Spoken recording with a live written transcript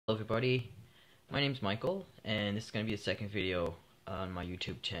Hello everybody, my name's Michael, and this is going to be the second video on my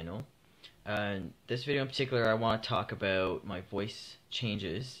YouTube channel. This video in particular, I want to talk about my voice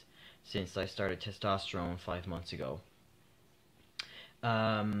changes since I started testosterone 5 months ago.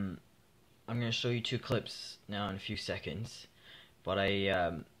 I'm going to show you two clips now in a few seconds, but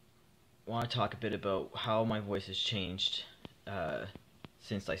I want to talk a bit about how my voice has changed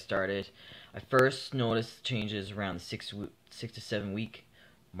since I started. I first noticed changes around the 6 to 7 week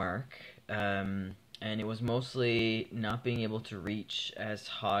mark, and it was mostly not being able to reach as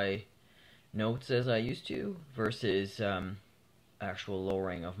high notes as I used to versus actual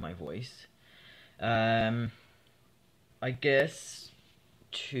lowering of my voice. I guess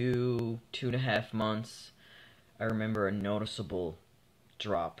 2.5 months I remember a noticeable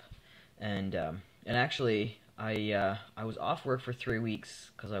drop, and actually I was off work for 3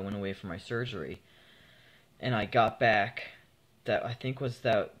 weeks because I went away for my surgery, and I got back. That I think was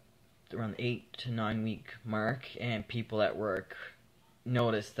that around the 8 to 9 week mark, and people at work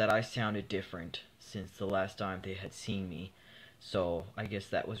noticed that I sounded different since the last time they had seen me. So I guess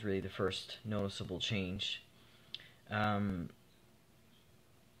that was really the first noticeable change. The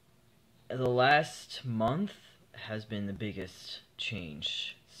last month has been the biggest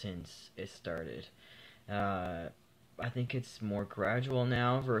change since it started. I think it's more gradual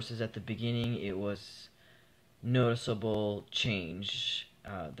now versus at the beginning it was noticeable change.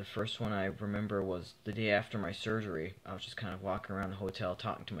 The first one I remember was the day after my surgery. I was just kind of walking around the hotel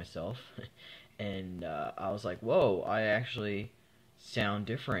talking to myself, and I was like, whoa, I actually sound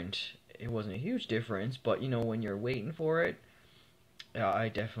different. It wasn't a huge difference, but you know, when you're waiting for it, I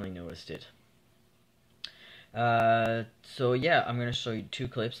definitely noticed it. So yeah, I'm going to show you two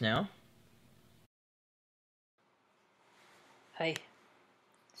clips now. Hi,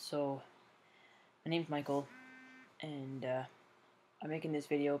 so my name's Michael, and I'm making this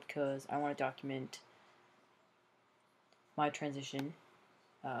video because I want to document my transition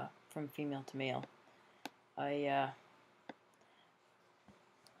from female to male. I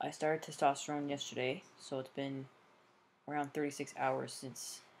started testosterone yesterday, so it's been around 36 hours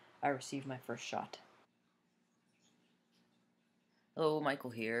since I received my first shot. Hello,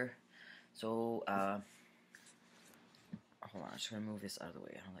 Michael here. So, hold on, I'm just gonna move this out of the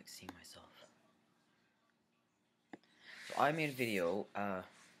way. I don't like seeing myself. So I made a video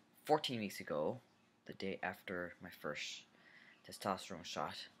 14 weeks ago, the day after my first testosterone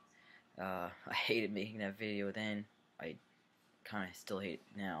shot. I hated making that video then. I kind of still hate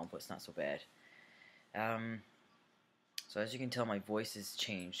it now, but it's not so bad. So as you can tell, my voice has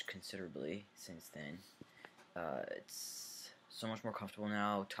changed considerably since then. It's so much more comfortable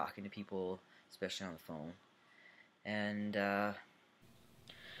now talking to people, especially on the phone. And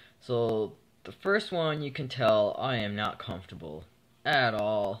So the first one, you can tell I am not comfortable at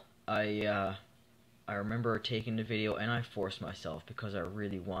all. I remember taking the video and I forced myself because I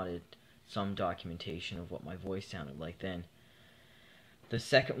really wanted some documentation of what my voice sounded like then. The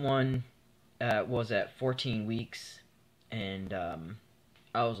second one was at 14 weeks, and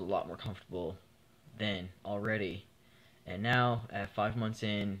I was a lot more comfortable then already. And now at 5 months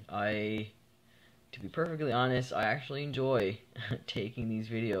in, to be perfectly honest, I actually enjoy taking these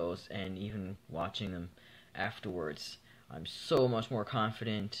videos and even watching them afterwards. I'm so much more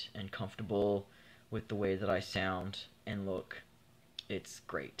confident and comfortable with the way that I sound and look. It's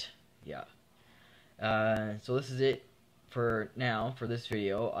great. Yeah. So this is it for now for this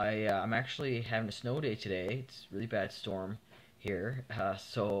video. I'm actually having a snow day today. It's a really bad storm here,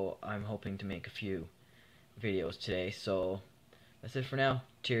 so I'm hoping to make a few videos today. So that's it for now.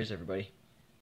 Cheers, everybody.